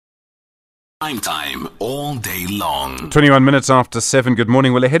Prime time all day long. 21 minutes after 7. Good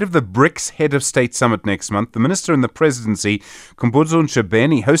morning. Well, ahead of the BRICS Head of State Summit next month, the Minister in the Presidency, Khumbudzo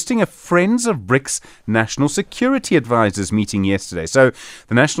Ntshavheni, hosting a Friends of BRICS National Security Advisors meeting yesterday. So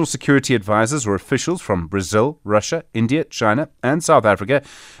the National Security Advisors were officials from Brazil, Russia, India, China and South Africa,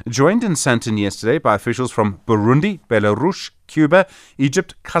 joined in Sandton yesterday by officials from Burundi, Belarus, Cuba,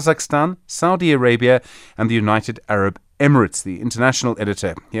 Egypt, Kazakhstan, Saudi Arabia and the United Arab Emirates. The international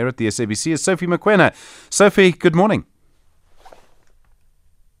editor here at the SABC is Sophie Mokoena. Sophie, good morning.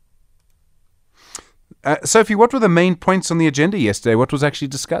 Sophie, what were the main points on the agenda yesterday? What was actually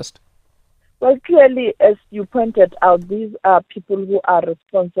discussed? Well, clearly, as you pointed out, these are people who are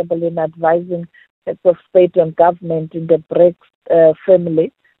responsible in advising heads of state and government in the BRICS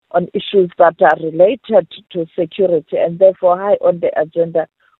family on issues that are related to security, and therefore high on the agenda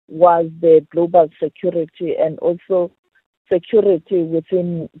was the global security and also security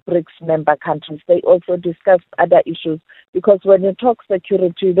within BRICS member countries. They also discussed other issues because when you talk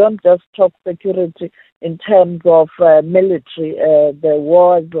security, you don't just talk security in terms of military, the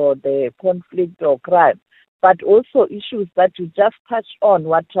wars or the conflict or crime, but also issues that you just touched on,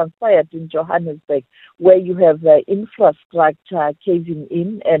 what transpired in Johannesburg, where you have infrastructure caving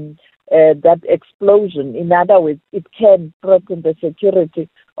in and that explosion. In other words, it can threaten the security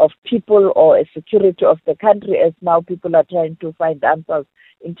of people or a security of the country, as now people are trying to find answers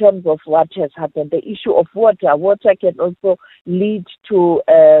in terms of what has happened. The issue of water. Water can also lead to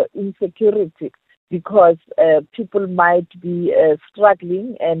insecurity because people might be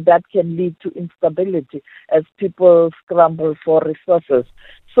struggling, and that can lead to instability as people scramble for resources.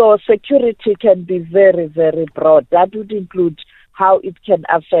 So security can be very, very broad. That would include how it can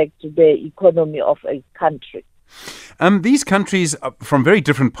affect the economy of a country. These countries are from very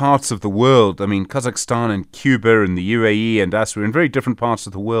different parts of the world. I mean, Kazakhstan and Cuba and the UAE and us, we're in very different parts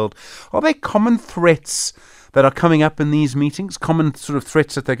of the world. Are there common threats that are coming up in these meetings? Common sort of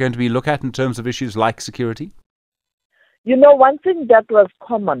threats that they're going to be looked at in terms of issues like security? You know, one thing that was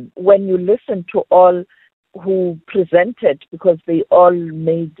common when you listen to all who presented, because they all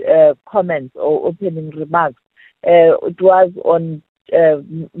made comments or opening remarks, it was on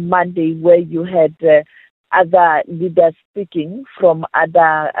Monday where you had other leaders speaking from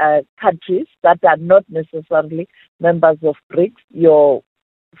other countries that are not necessarily members of BRICS, your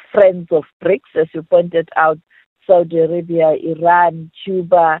friends of BRICS, as you pointed out, Saudi Arabia, Iran,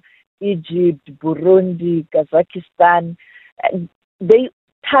 Cuba, Egypt, Burundi, Kazakhstan. And they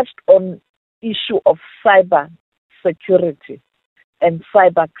touched on issue of cyber security and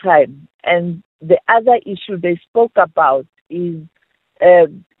cyber crime. And the other issue they spoke about is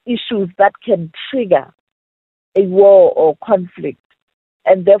issues that can trigger a war or conflict,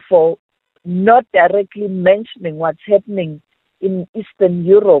 and therefore not directly mentioning what's happening in Eastern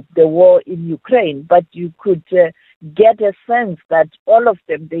Europe, the war in Ukraine, but you could get a sense that all of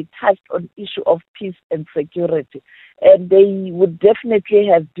them, they touched on issue of peace and security, and they would definitely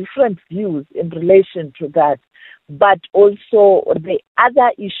have different views in relation to that. But also the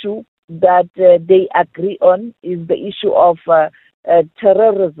other issue that they agree on is the issue of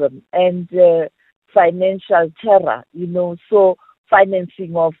terrorism and financial terror, so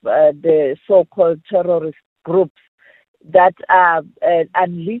financing of the so-called terrorist groups that are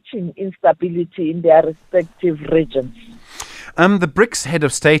unleashing instability in their respective regions. The BRICS Head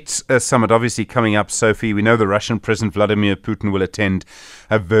of State Summit obviously coming up, Sophie. We know the Russian President Vladimir Putin will attend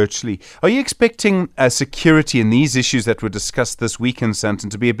virtually. Are you expecting security in these issues that were discussed this week in Sandton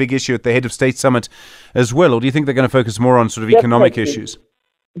to be a big issue at the Head of State Summit as well? Or do you think they're going to focus more on sort of economic issues?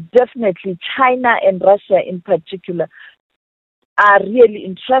 Definitely. China and Russia in particular are really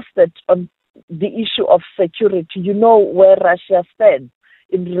interested on the issue of security. You know where Russia stands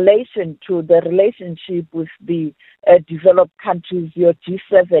in relation to the relationship with the developed countries, your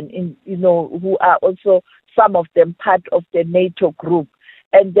G7, who are also some of them part of the NATO group.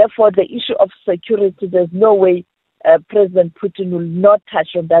 And therefore, the issue of security, there's no way President Putin will not touch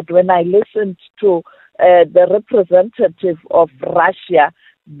on that. When I listened to the representative of Russia,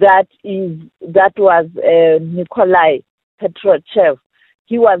 that was Nikolai Petrochev,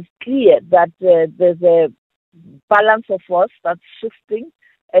 he was clear that there's a balance of force that's shifting,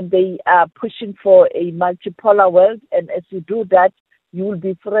 and they are pushing for a multipolar world. And as you do that, you will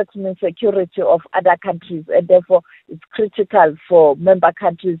be threatening security of other countries, and therefore it's critical for member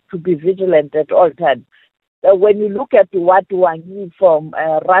countries to be vigilant at all times. When you look at what Wang Yi from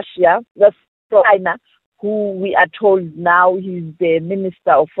Russia, that's China, who we are told now he's the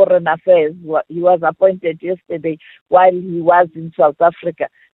Minister of Foreign Affairs. He was appointed yesterday while he was in South Africa.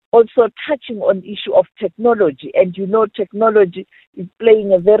 also touching on issue of technology. And technology is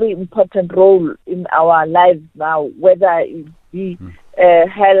playing a very important role in our lives now, whether it be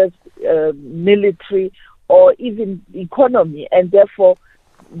health, military, or even economy. And therefore,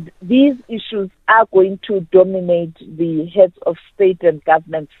 these issues are going to dominate the Heads of State and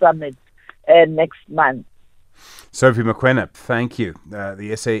Government Summit next month. Sophie Mokoena, thank you.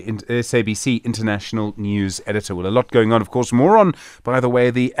 The SABC International News Editor. Well, a lot going on, of course. More on, by the way,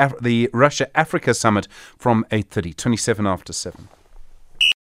 the Russia-Africa Summit from 8:30, 27 after 7.